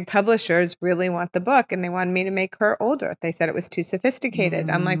very big publishers really want the book, and they wanted me to make her older. They said it was too sophisticated.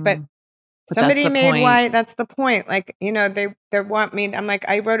 I'm like, but somebody made why. That's the point. Like, they want me. I'm like,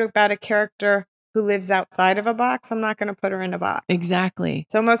 I wrote about a character who lives outside of a box. I'm not going to put her in a box. Exactly.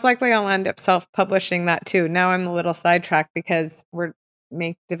 So most likely I'll end up self-publishing that too. Now I'm a little sidetracked because we're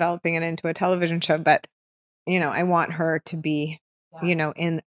developing it into a television show, but I want her to be,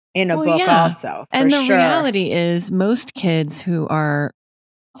 in a book also. And the reality is, most kids who are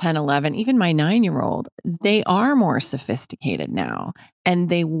 10, 11, even my 9-year-old, they are more sophisticated now, and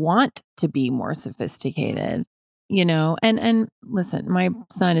they want to be more sophisticated, and listen, my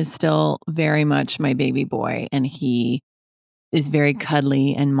son is still very much my baby boy, and he is very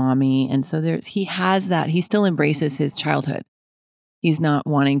cuddly and mommy. And so he has that. He still embraces his childhood. He's not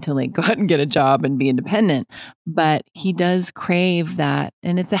wanting to, like, go out and get a job and be independent, but he does crave that.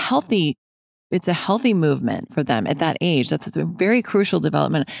 And it's a healthy movement for them at that age. That's a very crucial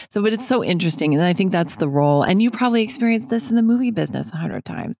development. So, but it's so interesting. And I think that's the role. And you probably experienced this in the movie business 100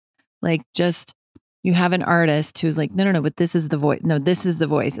 times. Like, just, you have an artist who's like, no, but this is the voice. No, this is the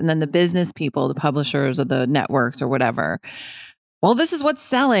voice. And then the business people, the publishers or the networks or whatever, well, this is what's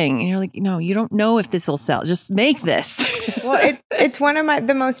selling. And you're like, no, you don't know if this will sell. Just make this. Well, it's one of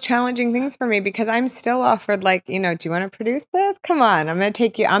the most challenging things for me, because I'm still offered, like, do you want to produce this? Come on, I'm going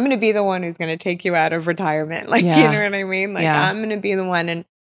to be the one who's going to take you out of retirement. Like, you know what I mean? Like, I'm going to be the one. And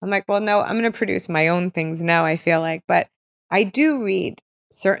I'm like, well, no, I'm going to produce my own things now, I feel like. But I do read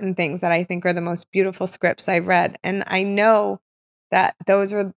certain things that I think are the most beautiful scripts I've read. And I know that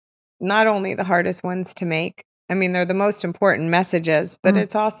those are not only the hardest ones to make. I mean, they're the most important messages, but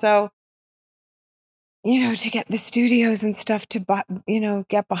it's also, to get the studios and stuff to,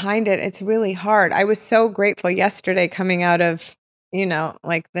 get behind it. It's really hard. I was so grateful yesterday coming out of,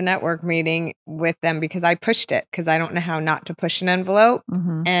 like, the network meeting with them, because I pushed it, because I don't know how not to push an envelope.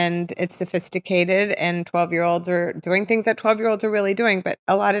 Mm-hmm. And it's sophisticated, and 12-year-olds are doing things that 12-year-olds are really doing, but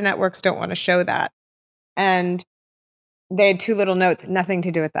a lot of networks don't want to show that. And they had 2 little notes, nothing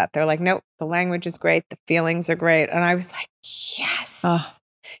to do with that. They're like, nope, the language is great. The feelings are great. And I was like, yes.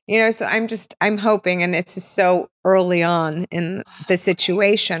 So I'm hoping, and it's just so early on in the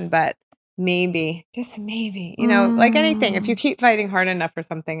situation, but maybe, just maybe, like anything, if you keep fighting hard enough for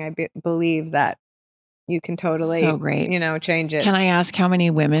something, I believe that you can totally, so great. Change it. Can I ask how many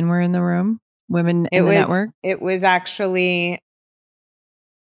women were in the room? Women in the network? It was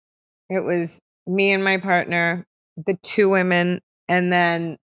me and my partner, the 2 women, and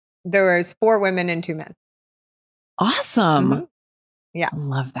then there was 4 women and 2 men. Awesome. Mm-hmm. Yeah.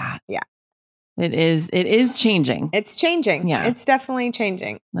 Love that. Yeah. It is changing. It's changing. Yeah. It's definitely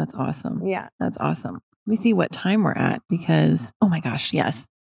changing. That's awesome. Yeah. That's awesome. Let me see what time we're at, because, oh my gosh, yes.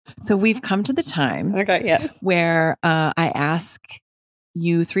 So we've come to the time yes, where I ask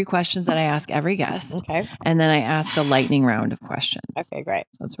you 3 questions that I ask every guest. Okay. And then I ask a lightning round of questions. Okay, great.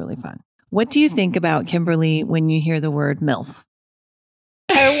 So it's really fun. What do you think about, Kimberly, when you hear the word MILF?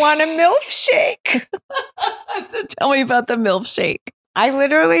 I want a MILF shake. So tell me about the MILF shake. I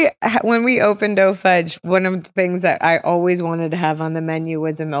literally, when we opened Dough Fudge, one of the things that I always wanted to have on the menu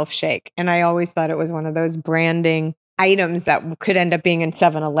was a MILF shake. And I always thought it was one of those branding items that could end up being in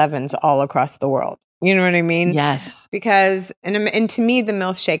 7-Elevens all across the world. You know what I mean? Yes. Because, and to me, the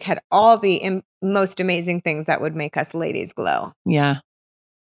MILF shake had all the most amazing things that would make us ladies glow. Yeah.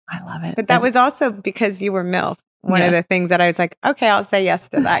 I love it. But that was also because you were MILF. One of the things that I was like, okay, I'll say yes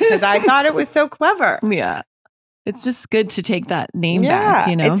to that because I thought it was so clever. Yeah. It's just good to take that name back,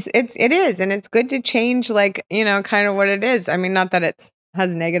 you know? It is. And it's good to change, like, you know, kind of what it is. I mean, not that it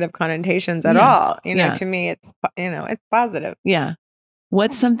has negative connotations at all. You know, to me, it's, you know, it's positive. Yeah.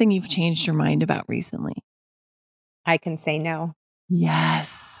 What's something you've changed your mind about recently? I can say no.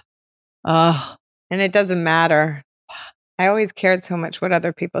 Yes. Oh. And it doesn't matter. I always cared so much what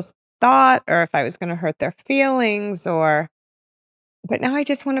other people thought or if I was going to hurt their feelings but now I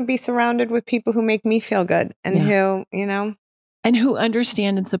just want to be surrounded with people who make me feel good and who, you know. And who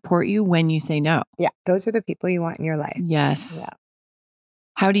understand and support you when you say no. Yeah. Those are the people you want in your life. Yes. Yeah.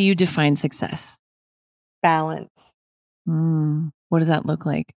 How do you define success? Balance. What does that look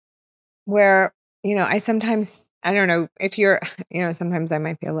like? Where, you know, I don't know if you're, you know, sometimes I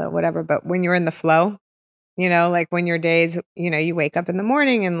might be a little whatever, but when you're in the flow, you know, like when your days, you know, you wake up in the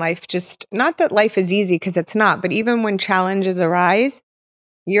morning and life just, not that life is easy because it's not, but even when challenges arise,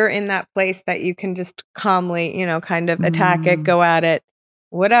 you're in that place that you can just calmly, you know, kind of attack it, go at it,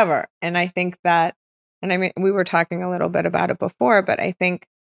 whatever. And I think that, and I mean, we were talking a little bit about it before, but I think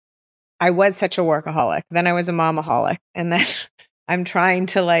I was such a workaholic. Then I was a momaholic. And then I'm trying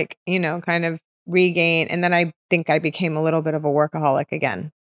to, like, you know, kind of regain. And then I think I became a little bit of a workaholic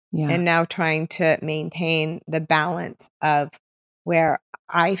again. Yeah. And now trying to maintain the balance of where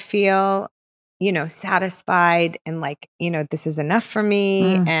I feel, you know, satisfied and like, you know, this is enough for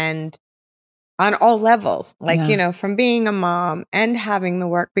me and on all levels, like, you know, from being a mom and having the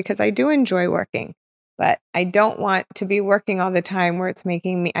work because I do enjoy working, but I don't want to be working all the time where it's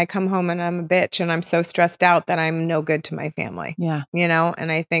making me, I come home and I'm a bitch and I'm so stressed out that I'm no good to my family. Yeah. You know,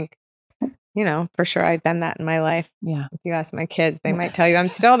 and I think, you know, for sure I've been that in my life. Yeah. If you ask my kids, they might tell you I'm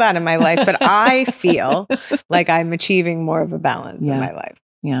still that in my life, but I feel like I'm achieving more of a balance in my life.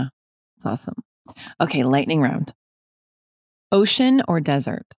 Yeah. It's awesome. Okay. Lightning round. Ocean or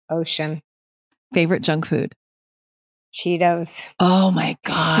desert? Ocean. Favorite junk food? Cheetos. Oh my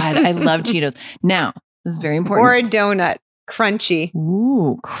God. I love Cheetos. Now, this is very important. Or a donut. Crunchy.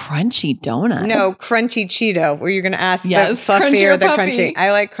 Ooh, crunchy donut. No, crunchy Cheeto, where you're going to ask the fluffy or the crunchy.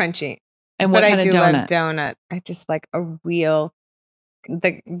 I like crunchy. And what kind of donut? Love donut. I just like a real,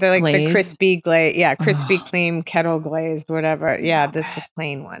 the crispy glaze. Yeah, crispy cream, kettle glazed, whatever. So yeah, this is a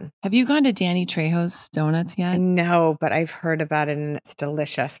plain one. Have you gone to Danny Trejo's Donuts yet? No, but I've heard about it and it's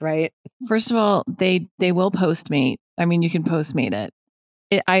delicious, right? First of all, they will Postmate. I mean, you can Postmate it.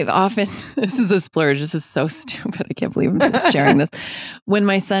 I've often, this is a splurge. This is so stupid. I can't believe I'm just sharing this. When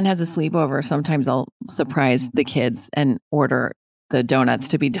my son has a sleepover, sometimes I'll surprise the kids and order the donuts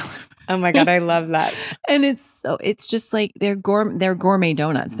to be delivered. Oh my God, I love that. And it's just like they're gourmet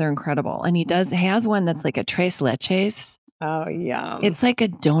donuts. They're incredible. And he has one that's like a tres leches. Oh, yum. It's like a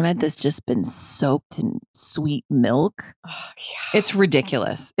donut that's just been soaked in sweet milk. Oh, yeah. It's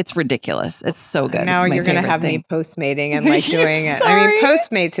ridiculous. It's so good. Now you're going to have me Postmating and like doing it. I mean,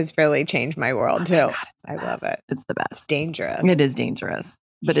 Postmates has really changed my world too. God, I love it. It's the best. It's dangerous. It is dangerous,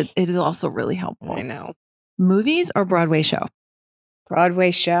 but it is also really helpful. I know. Movies or Broadway show? Broadway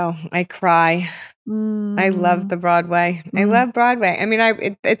show. I cry. I love the Broadway. I love Broadway. I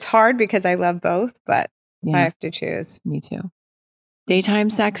mean, it's hard because I love both, but I have to choose. Me too. Daytime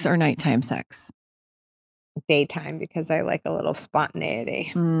sex or nighttime sex? Daytime because I like a little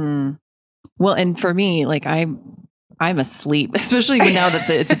spontaneity. Well, and for me, like I'm asleep, especially now that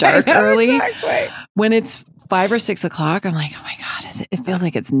it's dark early. Exactly. When it's 5 or 6 o'clock, I'm like, oh my God, it feels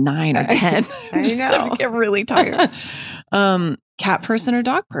like it's 9 or 10. I know. I get really tired. Cat person or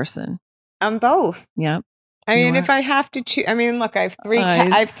dog person? I'm both. Yeah. I mean, if I have to choose, I mean, look, I have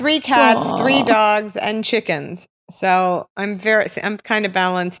three cats, 3 dogs, and chickens. So I'm kind of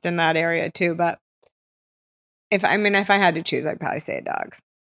balanced in that area too. But if I had to choose, I'd probably say a dog.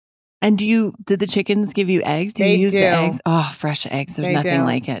 And did the chickens give you eggs? Do you use the eggs? Oh, fresh eggs. There's nothing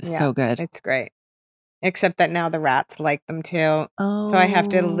like it. It's so good. It's great. Except that now the rats like them too. Oh, so I have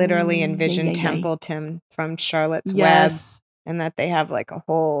to literally envision Templeton from Charlotte's Web and that they have like a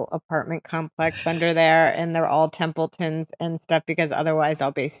whole apartment complex under there and they're all Templetons and stuff, because otherwise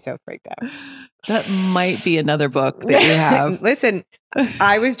I'll be so freaked out. That might be another book that you have. Listen,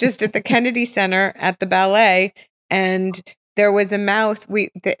 I was just at the Kennedy Center at the ballet, and there was a mouse.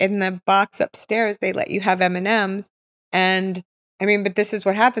 In the box upstairs, they let you have M&Ms. And I mean, but this is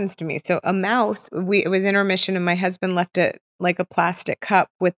what happens to me. So a mouse, it was intermission, and my husband left it like a plastic cup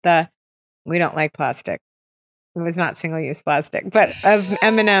with we don't like plastic. It was not single-use plastic, but of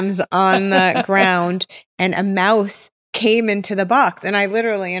M&Ms on the ground, and a mouse came into the box. And I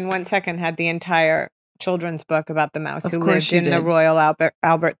literally, in 1 second, had the entire children's book about the mouse who lived in the Royal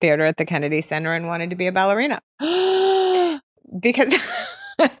Albert Theater at the Kennedy Center and wanted to be a ballerina. Because,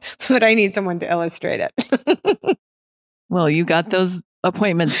 but I need someone to illustrate it. Well, you got those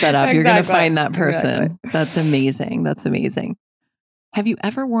appointments set up. You're going to find that person. Exactly. That's amazing. That's amazing. Have you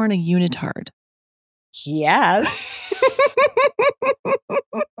ever worn a unitard? Yes.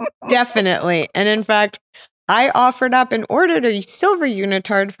 Definitely. And in fact, I offered up and ordered a silver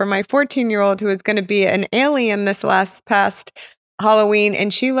unitard for my 14-year-old who was going to be an alien this past Halloween.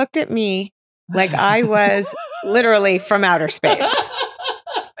 And she looked at me like I was literally from outer space.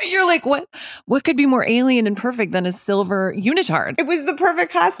 You're like, what could be more alien and perfect than a silver unitard? It was the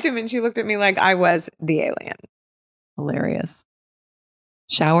perfect costume. And she looked at me like I was the alien. Hilarious.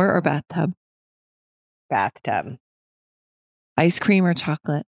 Shower or bathtub? Bathtub. Ice cream or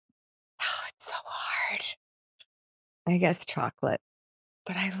chocolate? Oh, it's so hard. I guess chocolate,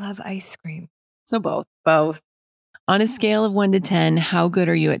 but I love ice cream. So both. Both. On a scale of 1 to 10, how good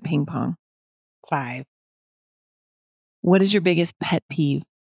are you at ping pong? 5. What is your biggest pet peeve?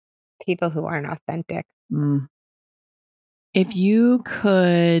 People who aren't authentic. If you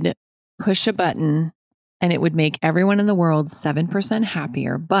could push a button and it would make everyone in the world 7%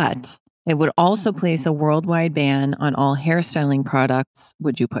 happier, but it would also place a worldwide ban on all hairstyling products,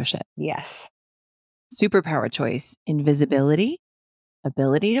 would you push it? Yes. Superpower choice: invisibility,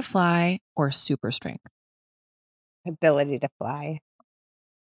 ability to fly, or super strength? Ability to fly.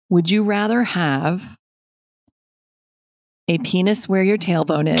 Would you rather have a penis where your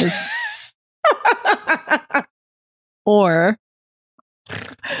tailbone is or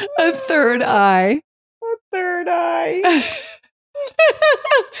a third eye? A third eye.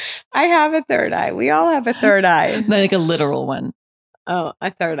 I have a third eye. We all have a third eye. Like a literal one. Oh,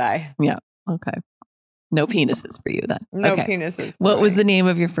 a third eye. Yeah. Okay. No penises for you then. No okay. penises. What was the name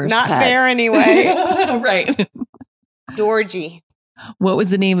of your first Not pet? there anyway. Right. Dorji. What was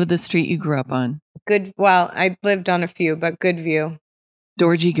the name of the street you grew up on? I lived on a few, but Goodview.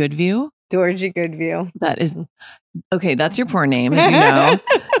 Dorji Goodview? Dorji Goodview. That is, okay, that's your porn name, as you know.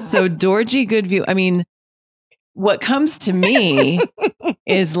 So Dorji Goodview, I mean, what comes to me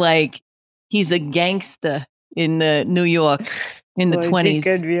is like, he's a gangster in the New York in the 20s.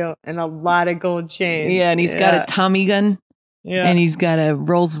 Goodview, and a lot of gold chains. Yeah, and he's got a Tommy gun. Yeah. And he's got a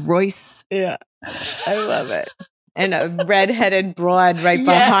Rolls Royce. Yeah. I love it. And a redheaded broad right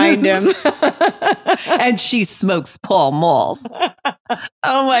behind him. And she smokes Pall Malls.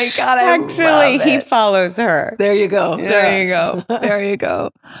 Oh my God. Actually, he follows her. There you go. Yeah. There you go. There you go.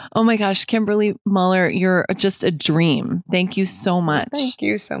 Oh my gosh, Kimberly Muller, you're just a dream. Thank you so much. Thank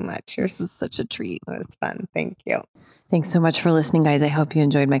you so much. This is such a treat. It was fun. Thank you. Thanks so much for listening, guys. I hope you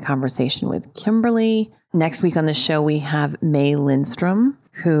enjoyed my conversation with Kimberly. Next week on the show, we have May Lindstrom,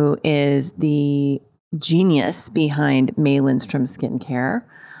 who is the genius behind May Lindstrom Skincare,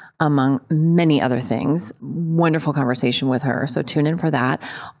 among many other things. Wonderful conversation with her. So tune in for that.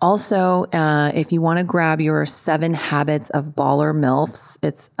 Also, if you want to grab your 7 Habits of Baller MILFs,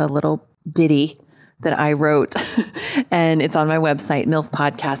 it's a little ditty that I wrote and it's on my website,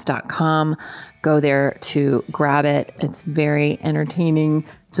 milfpodcast.com. Go there to grab it. It's very entertaining.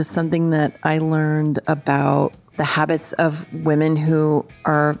 Just something that I learned about the habits of women who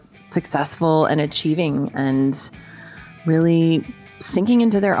are successful and achieving and really sinking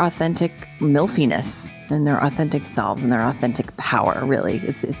into their authentic milfiness and their authentic selves and their authentic power, really.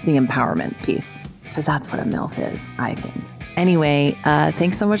 It's the empowerment piece, because that's what a MILF is, I think. Anyway,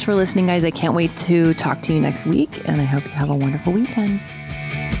 thanks so much for listening, guys. I can't wait to talk to you next week, and I hope you have a wonderful weekend.